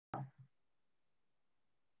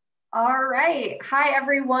All right. Hi,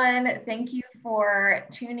 everyone. Thank you for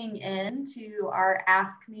tuning in to our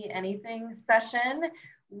Ask Me Anything session.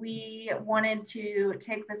 We wanted to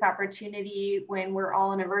take this opportunity when we're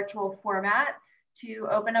all in a virtual format to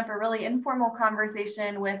open up a really informal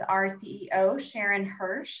conversation with our CEO, Sharon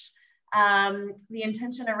Hirsch. The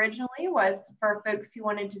intention originally was for folks who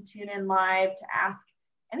wanted to tune in live to ask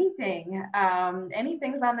anything.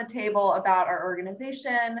 Anything's on the table about our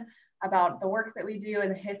organization, about the work that we do and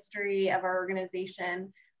the history of our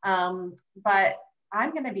organization. But I'm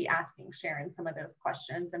going to be asking Sharon some of those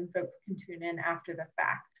questions, and folks can tune in after the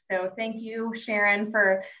fact. So thank you, Sharon,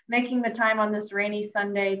 for making the time on this rainy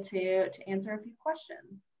Sunday to answer a few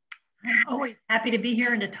questions. I'm always happy to be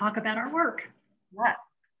here and to talk about our work. Yes.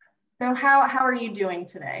 So how are you doing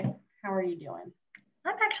today? How are you doing?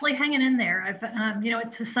 I'm actually hanging in there.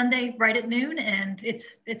 It's a Sunday right at noon, and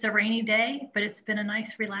it's a rainy day, but it's been a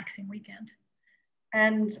nice, relaxing weekend.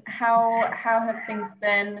 And how have things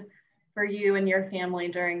been for you and your family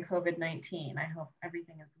during COVID-19? I hope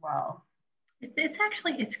everything is well.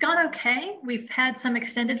 It's gone okay. We've had some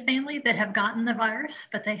extended family that have gotten the virus,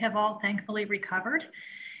 but they have all thankfully recovered.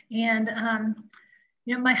 And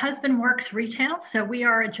my husband works retail, so we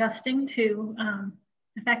are adjusting to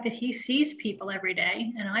the fact that he sees people every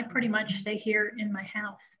day, and I pretty much stay here in my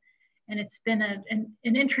house. And it's been an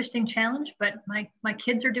interesting challenge, but my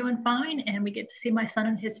kids are doing fine, and we get to see my son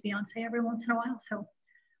and his fiance every once in a while. So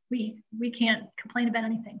we can't complain about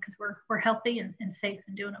anything because we're healthy and safe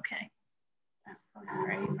and doing okay. That's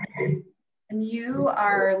great. And you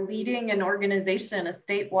are leading an organization, a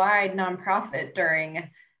statewide nonprofit during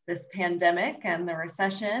this pandemic and the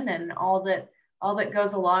recession and all that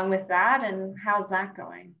goes along with that. And how's that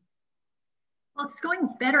going? Well, it's going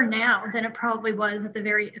better now than it probably was at the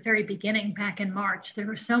very beginning back in March. There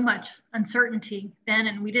was so much uncertainty then,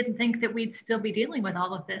 and we didn't think that we'd still be dealing with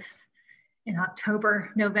all of this in October,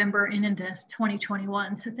 November, and into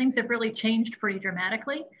 2021. So things have really changed pretty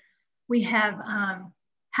dramatically. We have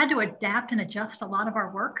had to adapt and adjust a lot of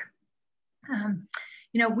our work.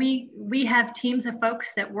 We have teams of folks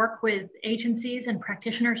that work with agencies and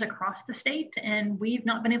practitioners across the state, and we've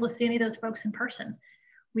not been able to see any of those folks in person.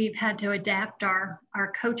 We've had to adapt our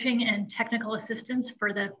coaching and technical assistance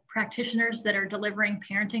for the practitioners that are delivering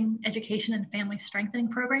parenting, education, and family strengthening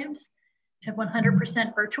programs to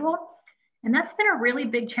 100% virtual. And that's been a really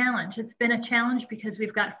big challenge. It's been a challenge because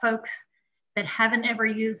we've got folks that haven't ever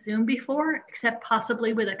used Zoom before, except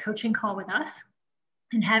possibly with a coaching call with us,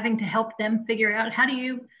 and having to help them figure out how do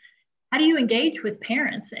you engage with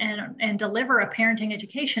parents and deliver a parenting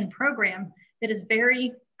education program that is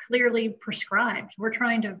very clearly prescribed. We're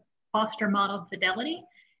trying to foster model fidelity,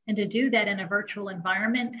 and to do that in a virtual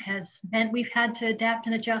environment has meant we've had to adapt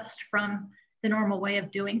and adjust from the normal way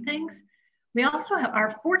of doing things. We also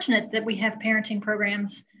are fortunate that we have parenting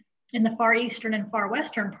programs in the far eastern and far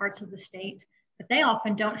western parts of the state, but they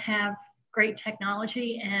often don't have great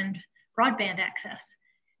technology and broadband access.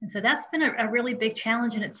 And so that's been a really big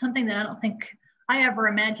challenge, and it's something that I don't think I ever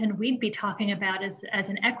imagined we'd be talking about as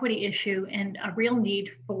an equity issue and a real need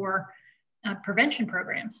for prevention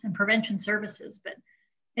programs and prevention services. But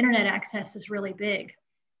internet access is really big.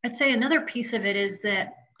 I'd say another piece of it is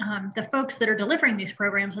that the folks that are delivering these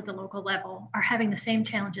programs at the local level are having the same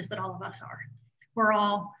challenges that all of us are. We're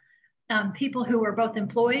all people who are both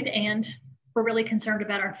employed, and we're really concerned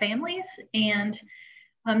about our families, and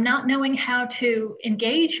not knowing how to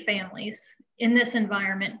engage families in this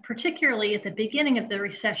environment, particularly at the beginning of the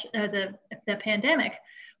recession, the pandemic.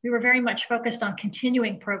 We were very much focused on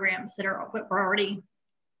continuing programs that were already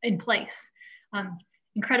in place.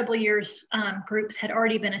 Incredible Years groups had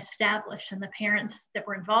already been established, and the parents that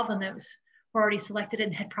were involved in those were already selected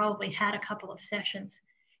and had probably had a couple of sessions.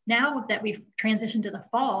 Now that we've transitioned to the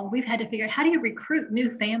fall, we've had to figure out how do you recruit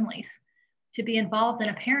new families to be involved in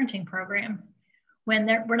a parenting program when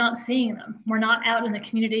we're not seeing them. We're not out in the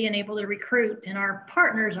community and able to recruit, and our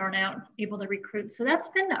partners aren't out able to recruit. So that's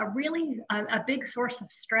been a big source of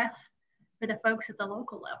stress for the folks at the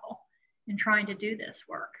local level in trying to do this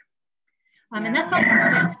work. And that's only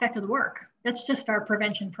one aspect of the work. That's just our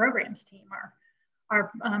prevention programs team.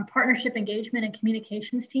 Our partnership engagement and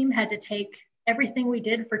communications team had to take everything we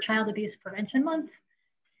did for Child Abuse Prevention Month,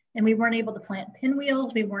 and we weren't able to plant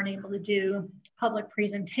pinwheels. We weren't able to do public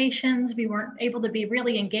presentations. We weren't able to be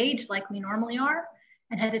really engaged like we normally are,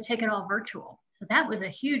 and had to take it all virtual. So that was a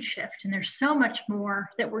huge shift. And there's so much more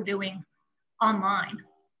that we're doing online,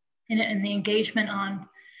 and the engagement on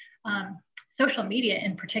social media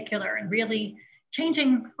in particular, and really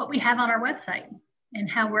changing what we have on our website and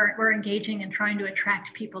how we're engaging and trying to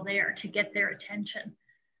attract people there to get their attention.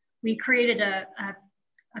 We created a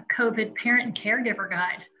a COVID parent and caregiver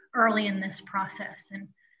guide early in this process. And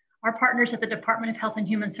our partners at the Department of Health and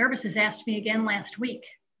Human Services asked me again last week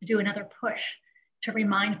to do another push to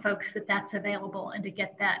remind folks that that's available and to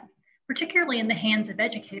get that, particularly in the hands of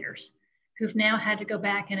educators who've now had to go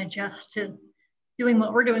back and adjust to doing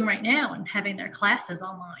what we're doing right now and having their classes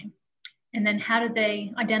online. And then how do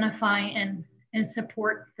they identify and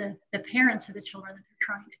support the parents of the children that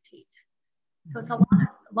they're trying to teach? So it's a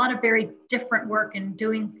lot of very different work and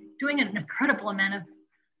doing an incredible amount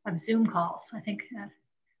of Zoom calls. I think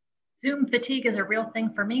Zoom fatigue is a real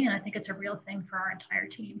thing for me, and I think it's a real thing for our entire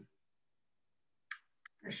team.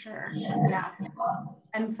 For sure, yeah.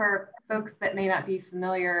 And for folks that may not be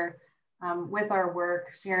familiar with our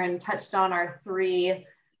work, Sharon touched on our three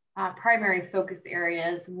primary focus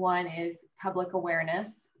areas. One is public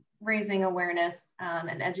awareness, raising awareness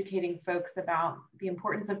and educating folks about the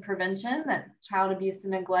importance of prevention, that child abuse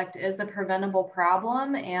and neglect is a preventable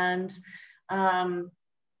problem. And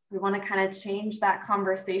we want to kind of change that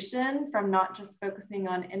conversation from not just focusing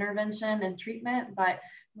on intervention and treatment, but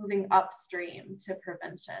moving upstream to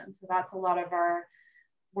prevention. So that's a lot of our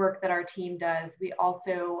work that our team does. We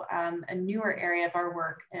also, a newer area of our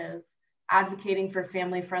work is advocating for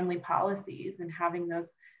family-friendly policies and having those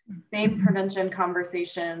same prevention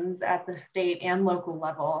conversations at the state and local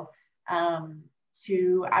level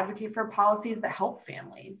to advocate for policies that help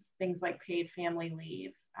families, things like paid family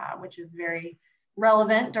leave, which is very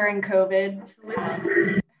relevant during COVID.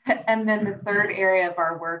 And then the third area of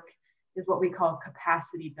our work is what we call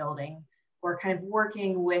capacity building. We're kind of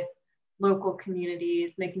working with local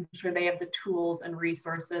communities, making sure they have the tools and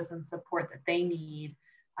resources and support that they need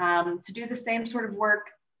to do the same sort of work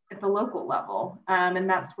at the local level. And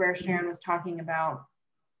that's where Sharon was talking about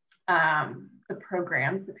the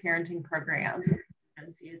programs, the parenting programs,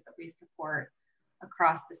 agencies that we support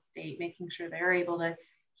across the state, making sure they're able to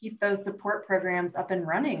keep those support programs up and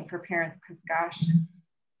running for parents, because gosh,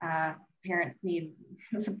 parents need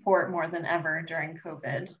support more than ever during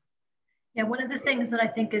COVID. Yeah, one of the things that I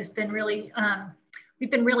think has been really,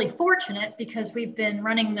 we've been really fortunate because we've been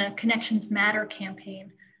running the Connections Matter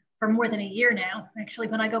campaign for more than a year now. Actually,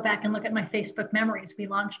 when I go back and look at my Facebook memories, we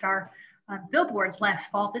launched our billboards last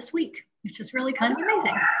fall this week, which is really kind of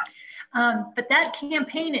amazing. But that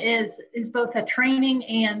campaign is both a training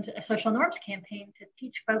and a social norms campaign to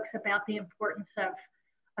teach folks about the importance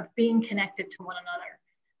of being connected to one another.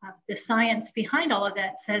 The science behind all of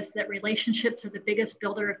that says that relationships are the biggest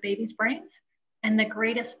builder of babies' brains and the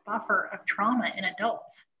greatest buffer of trauma in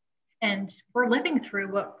adults. And we're living through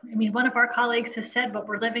one of our colleagues has said what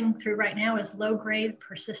we're living through right now is low-grade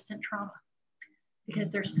persistent trauma because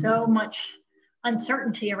there's so much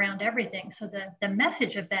uncertainty around everything. So the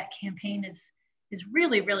message of that campaign is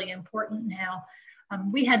really, really important now.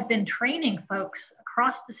 We had been training folks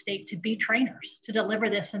across the state to be trainers, to deliver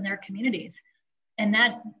this in their communities. And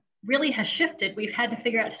that really has shifted. We've had to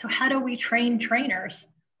figure out, so how do we train trainers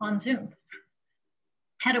on Zoom?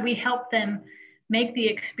 How do we help them make the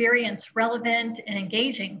experience relevant and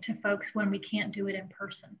engaging to folks when we can't do it in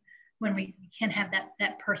person, when we can't have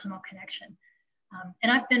that personal connection?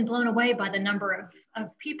 And I've been blown away by the number of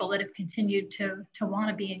people that have continued to want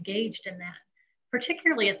to be engaged in that,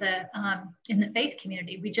 particularly at in the faith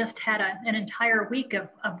community. We just had an entire week of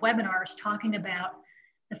webinars talking about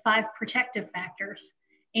the 5 protective factors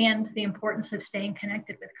and the importance of staying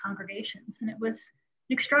connected with congregations. And it was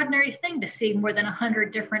an extraordinary thing to see more than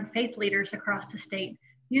 100 different faith leaders across the state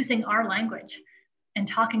using our language and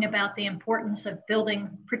talking about the importance of building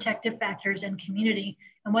protective factors in community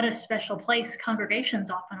and what a special place congregations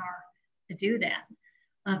often are to do that.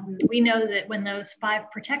 We know that when those 5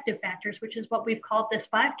 protective factors, which is what we've called this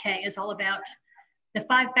 5K, is all about the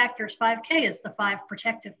 5 factors. 5K is the 5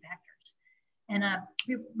 protective factors. And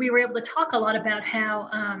we were able to talk a lot about how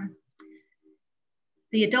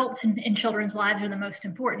the adults in children's lives are the most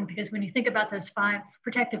important, because when you think about those 5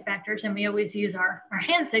 protective factors, and we always use our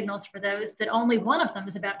hand signals for those, that only one of them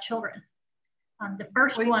is about children. The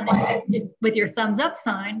first one with your thumbs up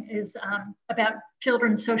sign is about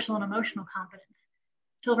children's social and emotional competence.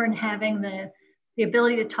 Children having the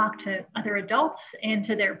ability to talk to other adults and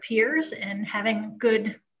to their peers and having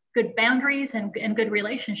good boundaries and good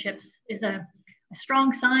relationships is a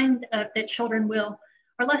strong sign that children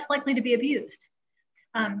are less likely to be abused.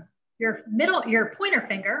 Your pointer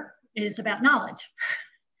finger is about knowledge.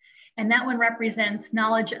 And that one represents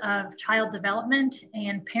knowledge of child development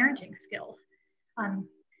and parenting skills.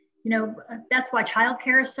 That's why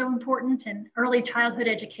childcare is so important, and early childhood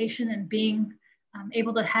education and being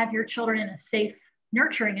able to have your children in a safe,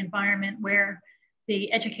 nurturing environment where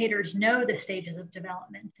the educators know the stages of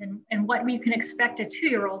development and what you can expect a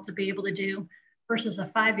 2-year-old to be able to do versus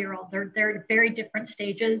a 5-year-old. They're at very different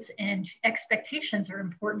stages, and expectations are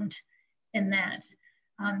important in that.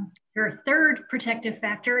 Your third protective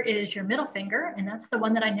factor is your middle finger, and that's the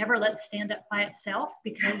one that I never let stand up by itself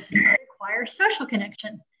because it requires social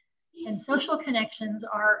connection. And social connections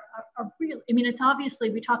are real. I mean, it's obviously,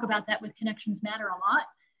 we talk about that with Connections Matter a lot,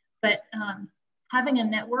 but having a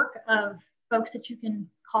network of folks that you can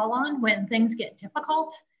call on when things get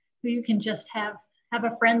difficult, who you can just have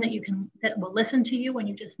a friend that will listen to you when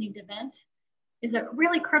you just need to vent, is a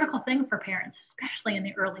really critical thing for parents, especially in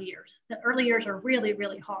the early years. The early years are really,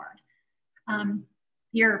 really hard.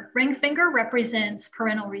 Your ring finger represents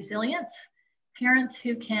parental resilience, parents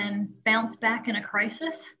who can bounce back in a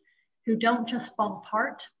crisis, who don't just fall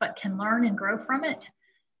apart, but can learn and grow from it,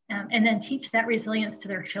 and then teach that resilience to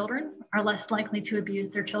their children, are less likely to abuse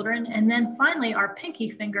their children. And then finally, our pinky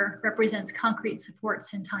finger represents concrete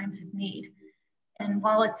supports in times of need. And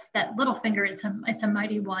while it's that little finger, it's a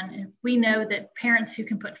mighty one. And we know that parents who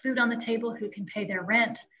can put food on the table, who can pay their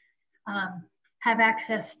rent, have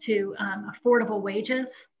access to affordable wages,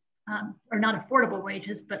 or not affordable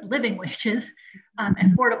wages, but living wages,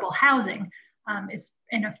 affordable housing,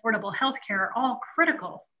 and affordable healthcare are all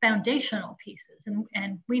critical foundational pieces.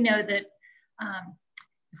 And we know that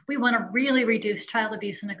if we want to really reduce child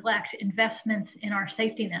abuse and neglect, investments in our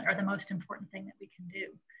safety net are the most important thing that we can do.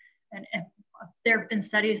 And there have been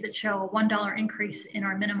studies that show a $1 increase in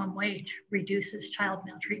our minimum wage reduces child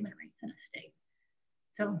maltreatment rates in a state.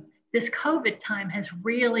 So this COVID time has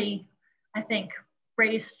really, I think,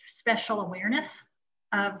 raised special awareness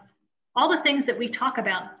of all the things that we talk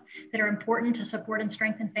about that are important to support and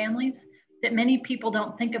strengthen families that many people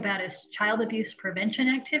don't think about as child abuse prevention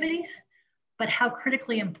activities, but how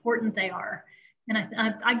critically important they are. And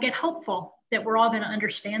I get hopeful that we're all going to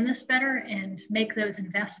understand this better and make those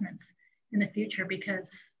investments in the future, because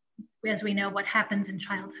as we know, what happens in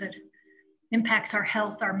childhood impacts our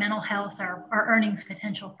health, our mental health, our earnings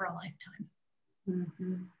potential for a lifetime.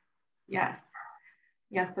 Mm-hmm. Yes.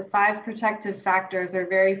 Yes, the 5 protective factors are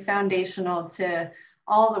very foundational to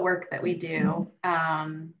all the work that we do.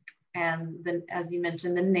 And as you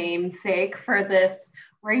mentioned, the namesake for this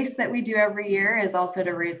race that we do every year is also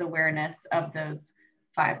to raise awareness of those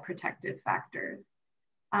 5 protective factors.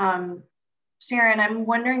 Sharon, I'm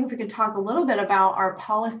wondering if we could talk a little bit about our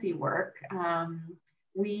policy work.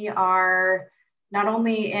 We are not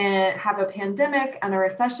only have a pandemic and a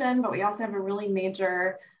recession, but we also have a really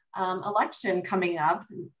major election coming up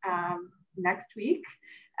next week.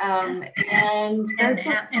 And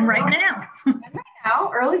right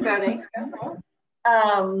now, early voting.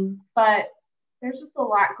 But there's just a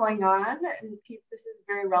lot going on, and this is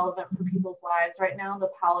very relevant for people's lives right now, the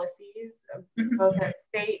policies, both at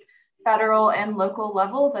state, federal, and local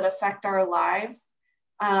level that affect our lives.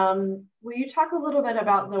 Will you talk a little bit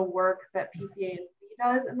about the work that PCANC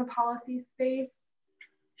does in the policy space?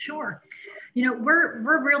 Sure. You know,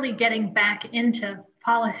 we're really getting back into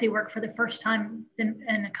policy work for the first time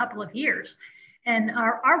in a couple of years. And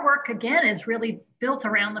our work, again, is really built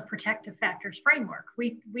around the protective factors framework.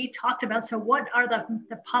 We talked about, so what are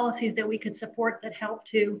the policies that we could support that help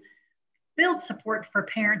to build support for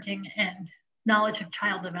parenting and knowledge of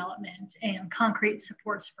child development and concrete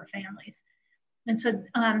supports for families. And so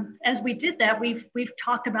as we did that, we've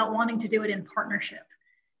talked about wanting to do it in partnership.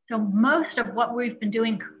 So most of what we've been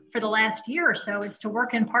doing for the last year or so is to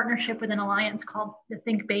work in partnership with an alliance called the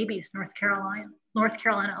Think Babies North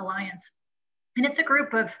Carolina Alliance. And it's a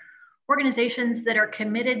group of organizations that are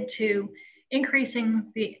committed to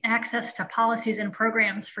increasing the access to policies and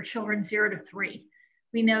programs for children 0 to 3.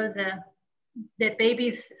 We know that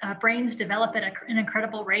babies' brains develop at an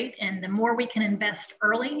incredible rate, and the more we can invest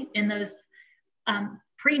early in those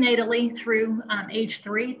prenatally through age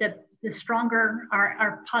 3, the stronger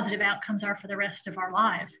our positive outcomes are for the rest of our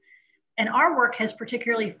lives. And our work has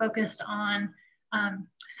particularly focused on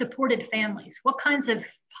supported families. What kinds of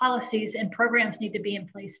policies and programs need to be in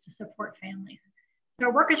place to support families? So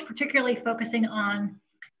our work is particularly focusing on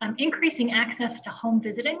increasing access to home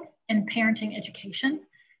visiting and parenting education.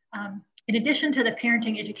 In addition to the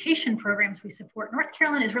parenting education programs we support, North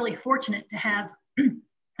Carolina is really fortunate to have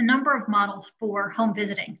a number of models for home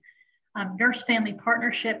visiting. Nurse Family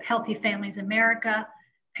Partnership, Healthy Families America,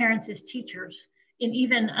 Parents as Teachers, and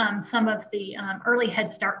even some of the early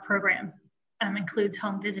Head Start program includes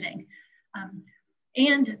home visiting.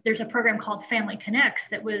 And there's a program called Family Connects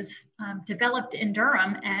that was developed in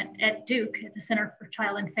Durham at Duke, at the Center for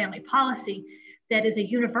Child and Family Policy, that is a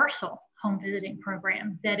universal home visiting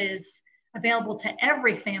program that is available to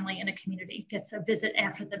every family in a community, gets a visit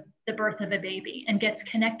after the birth of a baby and gets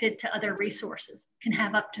connected to other resources, can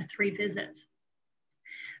have up to 3 visits.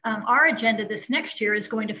 Our agenda this next year is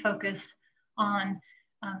going to focus on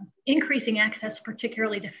increasing access,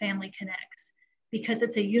 particularly to Family Connects, because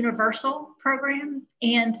it's a universal program,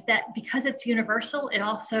 and that because it's universal, it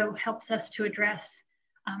also helps us to address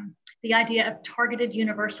the idea of targeted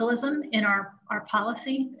universalism in our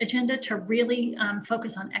policy agenda to really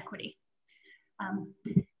focus on equity.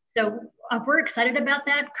 So we're excited about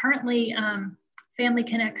that. Currently, Family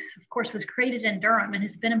Connects, of course, was created in Durham and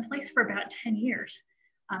has been in place for about 10 years.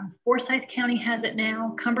 Forsyth County has it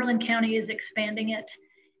now. Cumberland County is expanding it.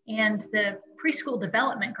 And the preschool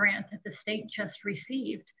development grant that the state just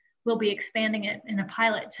received will be expanding it in a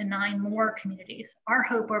pilot to 9 more communities. Our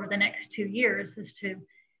hope over the next 2 years is to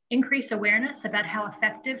increase awareness about how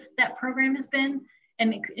effective that program has been,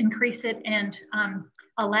 and increase it and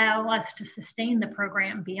allow us to sustain the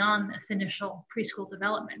program beyond this initial preschool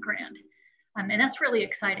development grant. And that's really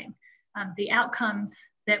exciting. The outcomes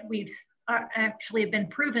that we've actually have been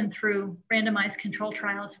proven through randomized control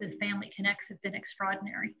trials with Family Connects have been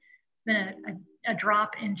extraordinary. There's been a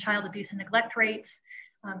drop in child abuse and neglect rates.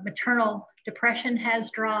 Maternal depression has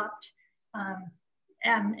dropped,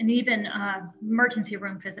 and even emergency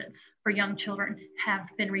room visits for young children have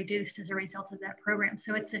been reduced as a result of that program.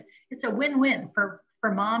 So it's a win-win for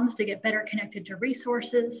moms to get better connected to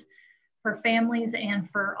resources, for families, and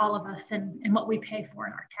for all of us and what we pay for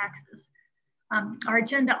in our taxes. Our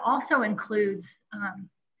agenda also includes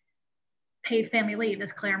paid family leave,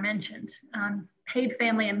 as Claire mentioned. Paid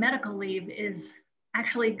family and medical leave is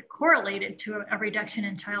actually correlated to a reduction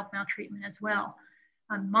in child maltreatment as well.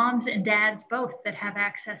 Moms and dads both that have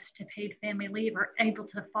access to paid family leave are able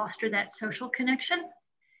to foster that social connection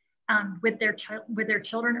with their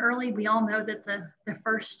children early. We all know that the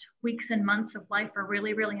first weeks and months of life are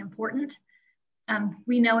really, really important.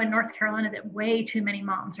 We know in North Carolina that way too many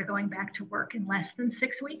moms are going back to work in less than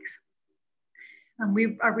 6 weeks.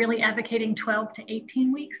 We are really advocating 12 to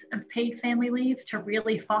 18 weeks of paid family leave to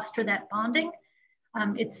really foster that bonding.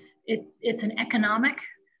 It's an economic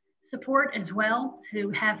support as well, to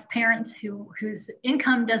have parents whose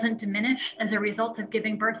income doesn't diminish as a result of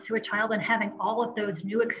giving birth to a child and having all of those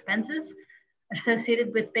new expenses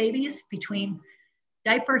associated with babies, between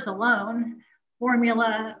diapers alone,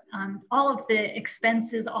 formula, all of the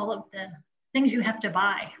expenses, all of the things you have to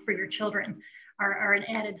buy for your children are an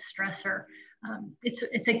added stressor.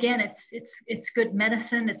 It's good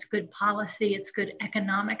medicine, it's good policy, it's good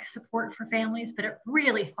economic support for families, but it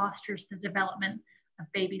really fosters the development of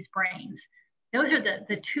babies' brains. Those are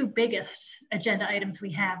the 2 biggest agenda items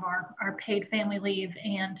we have, are paid family leave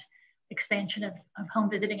and expansion of home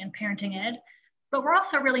visiting and parenting ed. But we're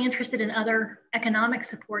also really interested in other economic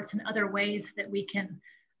supports and other ways that we can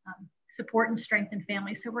support and strengthen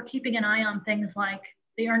families. So we're keeping an eye on things like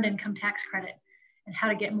the Earned Income Tax Credit and how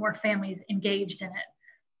to get more families engaged in it,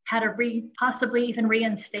 how to possibly even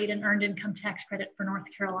reinstate an Earned Income Tax Credit for North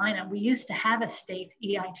Carolina. We used to have a state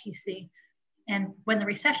EITC, and when the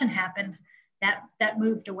recession happened, that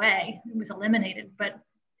moved away. It was eliminated, but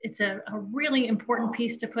it's a really important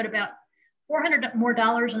piece to put about $400 more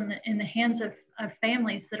in the hands of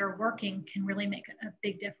families that are working can really make a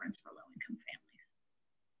big difference for low-income families.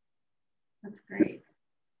 That's great.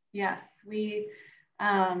 Yes,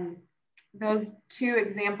 those 2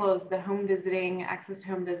 examples, the home visiting, access to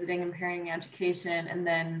home visiting and parenting education, and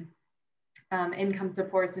then income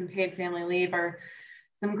supports and paid family leave, are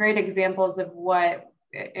some great examples of what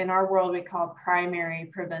in our world we call primary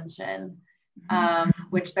prevention.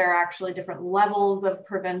 Which there are actually different levels of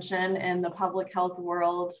prevention in the public health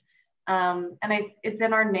world. And it's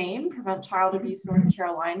in our name, Prevent Child Abuse North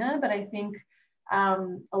Carolina, but I think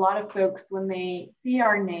a lot of folks, when they see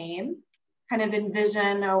our name, kind of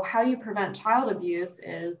envision, how you prevent child abuse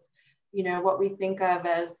is, what we think of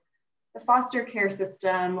as the foster care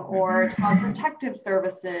system or child protective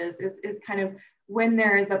services is kind of when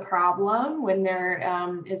there is a problem, when there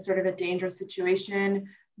is sort of a dangerous situation,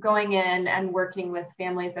 going in and working with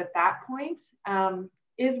families at that point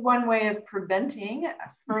is one way of preventing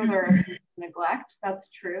further neglect. That's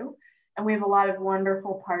true. And we have a lot of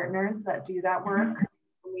wonderful partners that do that work.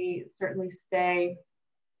 We certainly stay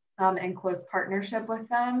in close partnership with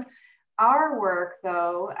them. Our work,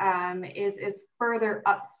 though, is further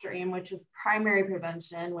upstream, which is primary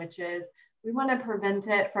prevention, which is we want to prevent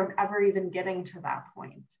it from ever even getting to that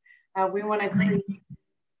point. We want to create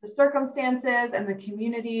the circumstances and the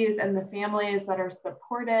communities and the families that are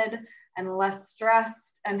supported and less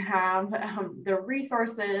stressed and have the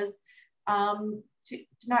resources to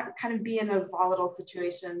not kind of be in those volatile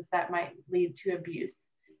situations that might lead to abuse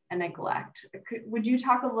and neglect. Would you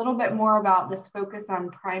talk a little bit more about this focus on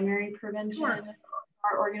primary prevention Sure. in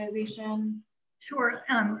our organization? Sure.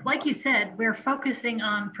 Like you said, we're focusing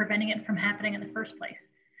on preventing it from happening in the first place.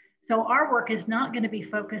 So our work is not going to be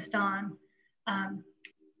focused on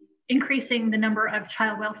increasing the number of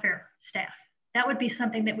child welfare staff. That would be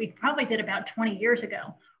something that we probably did about 20 years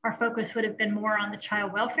ago. Our focus would have been more on the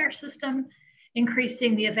child welfare system,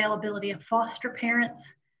 increasing the availability of foster parents,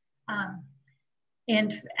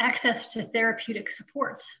 and access to therapeutic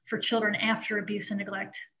supports for children after abuse and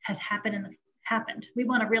neglect has happened. We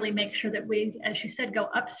want to really make sure that we, as you said, go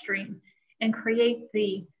upstream and create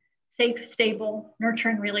the safe, stable,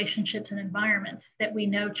 nurturing relationships and environments that we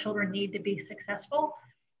know children need to be successful,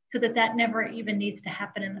 so that that never even needs to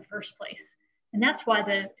happen in the first place. And that's why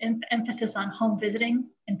the emphasis on home visiting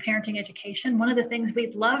and parenting education, one of the things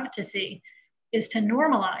we'd love to see is to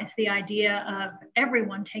normalize the idea of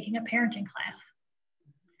everyone taking a parenting class.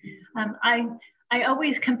 I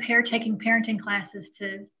always compare taking parenting classes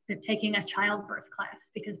to taking a childbirth class,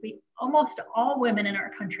 because almost all women in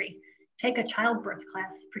our country take a childbirth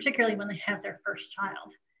class, particularly when they have their first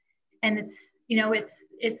child. And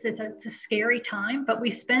it's a scary time, but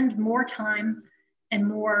we spend more time and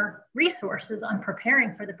more resources on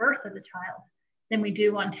preparing for the birth of the child than we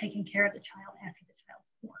do on taking care of the child after the child's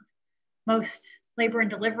born. Most labor and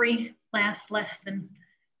delivery lasts less than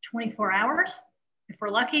 24 hours. If we're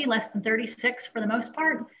lucky, less than 36 for the most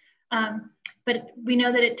part. But we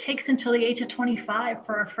know that it takes until the age of 25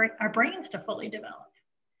 for our brains to fully develop.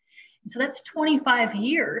 So that's 25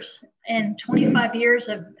 years, and 25 years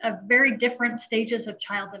of very different stages of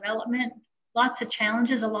child development, lots of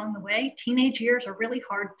challenges along the way. Teenage years are really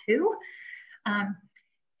hard too.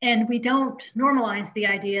 And we don't normalize the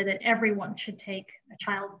idea that everyone should take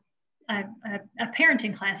a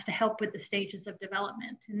parenting class to help with the stages of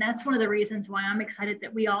development. And that's one of the reasons why I'm excited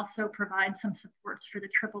that we also provide some supports for the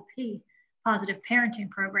PPP Positive Parenting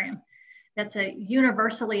Program. That's a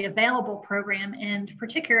universally available program, and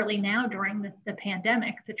particularly now during the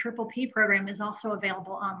pandemic, the PPP program is also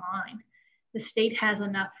available online. The state has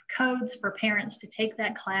enough codes for parents to take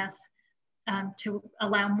that class to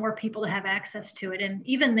allow more people to have access to it. And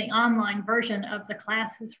even the online version of the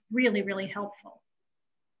class is really, really helpful.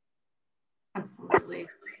 Absolutely.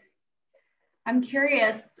 I'm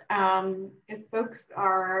curious if folks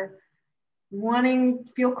are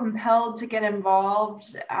feel compelled to get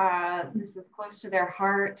involved, this is close to their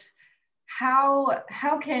heart, how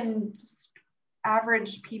can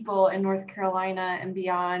average people in North Carolina and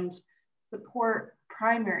beyond support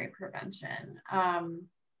primary prevention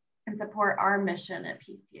and support our mission at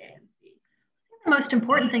PCANC? The most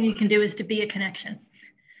important thing you can do is to be a connection.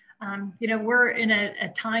 We're in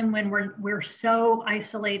a time when we're so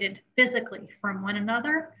isolated physically from one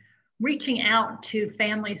another. Reaching out to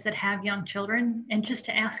families that have young children and just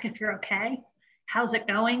to ask if you're okay, how's it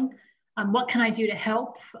going, what can I do to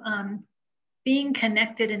help? Being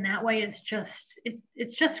connected in that way is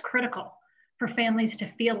it's just critical for families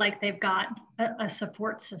to feel like they've got a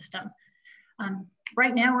support system.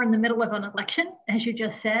 Right now we're in the middle of an election, as you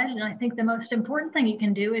just said, and I think the most important thing you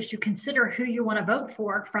can do is you consider who you want to vote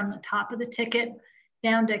for, from the top of the ticket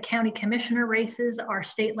down to county commissioner races, our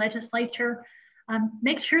state legislature.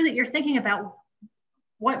 Make sure that you're thinking about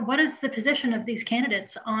what is the position of these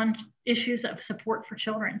candidates on issues of support for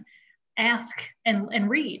children. Ask and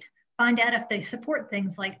read, find out if they support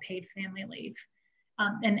things like paid family leave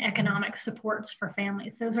and economic supports for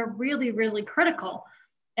families. Those are really, really critical.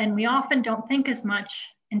 And we often don't think as much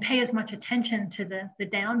and pay as much attention to the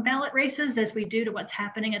down ballot races as we do to what's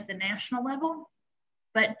happening at the national level.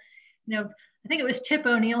 But, I think it was Tip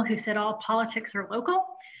O'Neill who said all politics are local.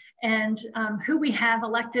 And who we have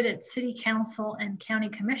elected at city council and county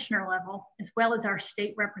commissioner level, as well as our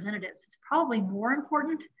state representatives, is probably more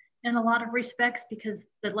important in a lot of respects, because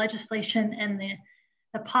the legislation and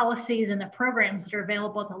the policies and the programs that are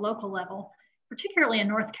available at the local level, particularly in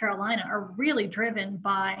North Carolina, are really driven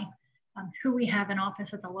by who we have in office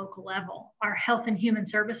at the local level. Our health and human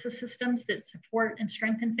services systems that support and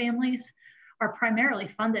strengthen families are primarily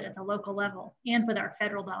funded at the local level and with our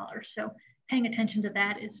federal dollars. So paying attention to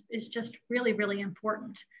that is just really, really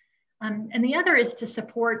important. And the other is to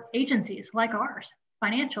support agencies like ours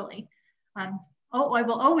financially. I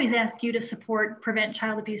will always ask you to support Prevent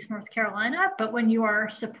Child Abuse North Carolina, but when you are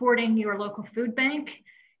supporting your local food bank,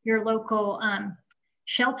 your local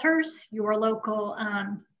shelters, your local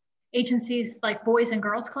agencies like Boys and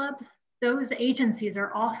Girls Clubs, those agencies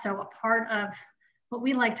are also a part of what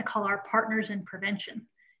we like to call our partners in prevention,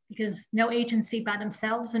 because no agency by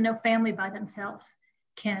themselves and no family by themselves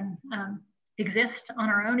can exist on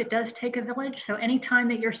our own. It does take a village. So anytime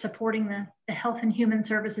that you're supporting the health and human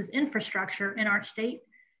services infrastructure in our state,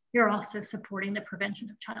 you're also supporting the prevention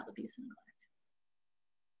of child abuse and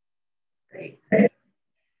neglect. Great.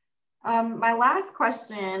 My last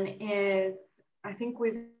question is, I think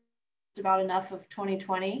we've talked about enough of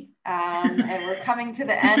 2020, and we're coming to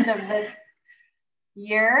the end of this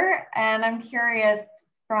year. And I'm curious,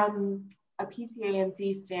 from a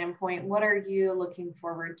PCANC standpoint, what are you looking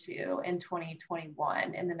forward to in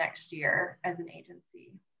 2021 in the next year as an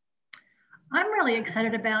agency? I'm really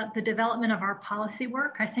excited about the development of our policy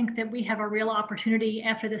work. I think that we have a real opportunity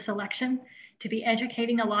after this election to be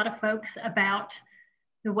educating a lot of folks about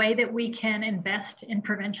the way that we can invest in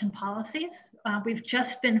prevention policies. We've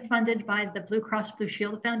just been funded by the Blue Cross Blue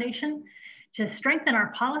Shield Foundation to strengthen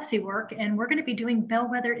our policy work, and we're going to be doing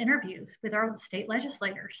bellwether interviews with our state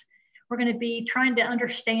legislators. We're going to be trying to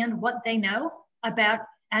understand what they know about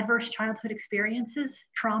adverse childhood experiences,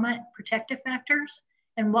 trauma, protective factors,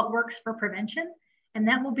 and what works for prevention. And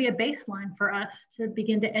that will be a baseline for us to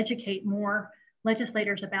begin to educate more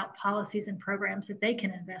legislators about policies and programs that they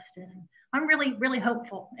can invest in. I'm really, really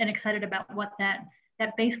hopeful and excited about what that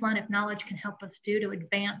baseline of knowledge can help us do to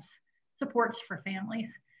advance supports for families.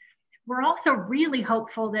 We're also really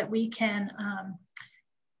hopeful that we can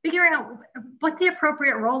figure out what the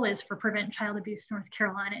appropriate role is for Prevent Child Abuse North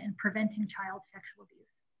Carolina in preventing child sexual abuse.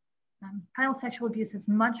 Child sexual abuse is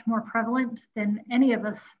much more prevalent than any of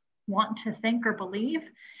us want to think or believe.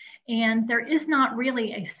 And there is not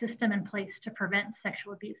really a system in place to prevent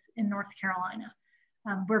sexual abuse in North Carolina.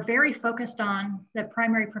 We're very focused on the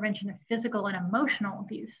primary prevention of physical and emotional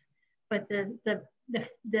abuse, but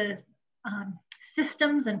the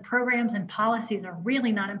systems and programs and policies are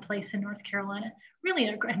really not in place in North Carolina, really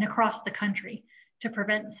and across the country, to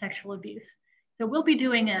prevent sexual abuse. So we'll be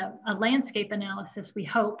doing a landscape analysis, we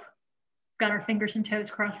hope, got our fingers and toes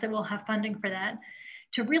crossed that we'll have funding for that,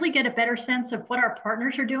 to really get a better sense of what our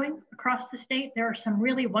partners are doing across the state. There are some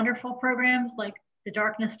really wonderful programs like the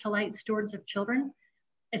Darkness to Light Stewards of Children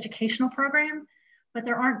educational program, but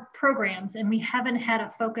there aren't programs, and we haven't had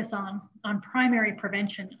a focus on primary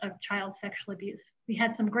prevention of child sexual abuse. We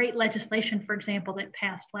had some great legislation, for example, that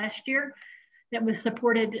passed last year that was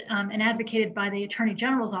supported and advocated by the Attorney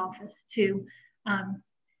General's office to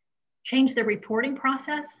change the reporting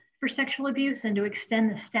process for sexual abuse and to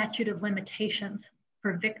extend the statute of limitations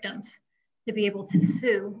for victims to be able to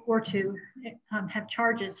sue or to have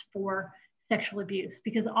charges for sexual abuse.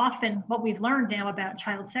 Because often what we've learned now about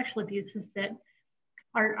child sexual abuse is that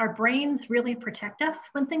our brains really protect us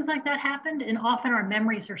when things like that happened, and often our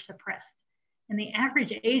memories are suppressed. And the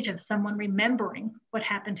average age of someone remembering what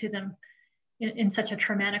happened to them in such a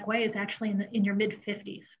traumatic way is actually in your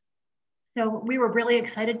mid-50s. So we were really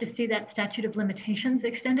excited to see that statute of limitations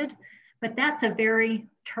extended, but that's a very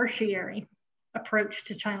tertiary approach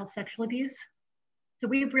to child sexual abuse. So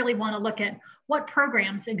we really want to look at what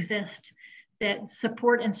programs exist that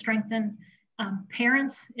support and strengthen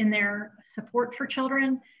parents in their support for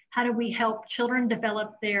children. How do we help children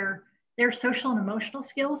develop their social and emotional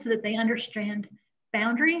skills so that they understand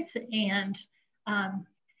boundaries and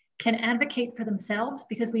can advocate for themselves?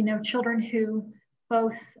 Because we know children who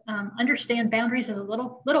both understand boundaries as a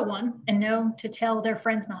little one and know to tell their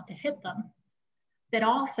friends not to hit them, that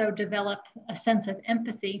also develop a sense of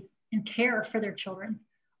empathy and care for their children,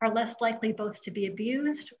 are less likely both to be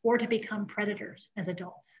abused or to become predators as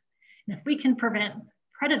adults. And if we can prevent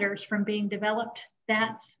predators from being developed,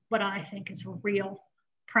 that's what I think is a real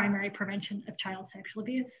primary prevention of child sexual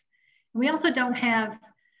abuse. And we also don't have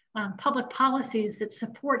public policies that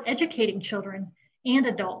support educating children and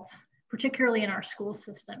adults, particularly in our school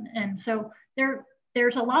system. And so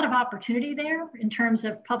there's a lot of opportunity there in terms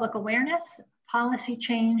of public awareness, policy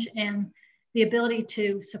change, and the ability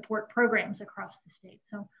to support programs across the state.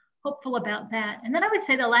 So hopeful about that. And then I would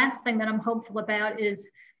say the last thing that I'm hopeful about is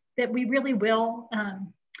that we really will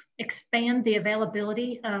expand the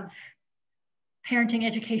availability of parenting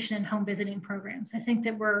education and home visiting programs. I think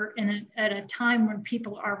that we're at a time when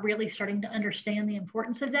people are really starting to understand the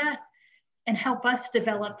importance of that and help us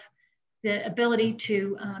develop the ability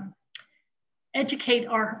to educate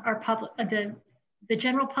our public, the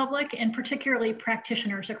general public, and particularly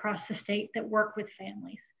practitioners across the state that work with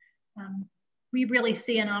families. We really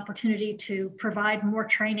see an opportunity to provide more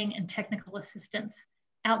training and technical assistance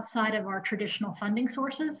outside of our traditional funding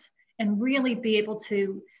sources and really be able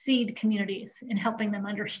to seed communities in helping them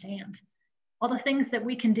understand all the things that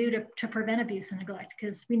we can do to prevent abuse and neglect,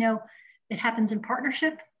 because we know it happens in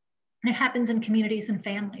partnership and it happens in communities and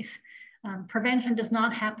families. Prevention does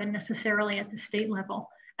not happen necessarily at the state level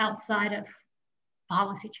outside of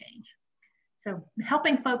policy change. So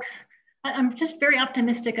helping folks, I'm just very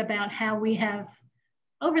optimistic about how we have,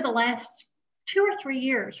 over the last 2 or 3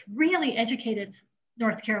 years, really educated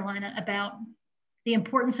North Carolina about the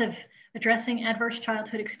importance of addressing adverse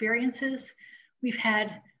childhood experiences. We've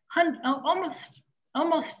had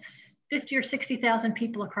almost 50 or 60,000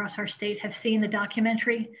 people across our state have seen the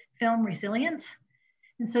documentary film Resilience.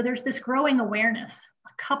 And so there's this growing awareness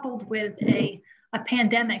coupled with a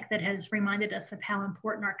pandemic that has reminded us of how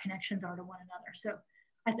important our connections are to one another. So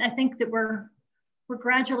I think that we're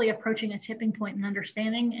gradually approaching a tipping point in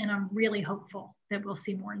understanding, and I'm really hopeful that we'll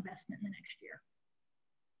see more investment in the next year.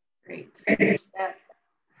 Great. Yes.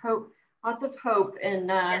 Hope, lots of hope in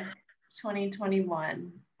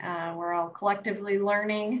 2021. We're all collectively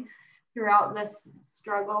learning throughout this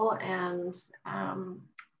struggle, and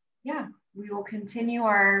yeah, we will continue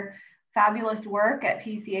our fabulous work at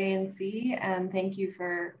PCANC, and thank you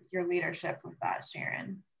for your leadership with that,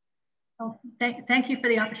 Sharon. Well, thank you for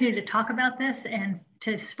the opportunity to talk about this and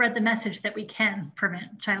to spread the message that we can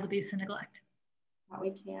prevent child abuse and neglect. Well,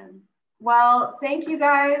 we can. Well, thank you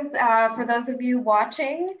guys. For those of you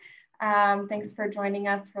watching, thanks for joining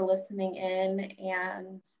us, for listening in,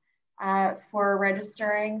 and for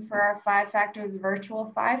registering for our 5 Factors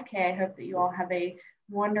virtual 5K. I hope that you all have a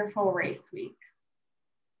wonderful race week.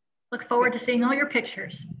 Look forward to seeing all your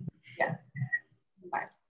pictures. Yes.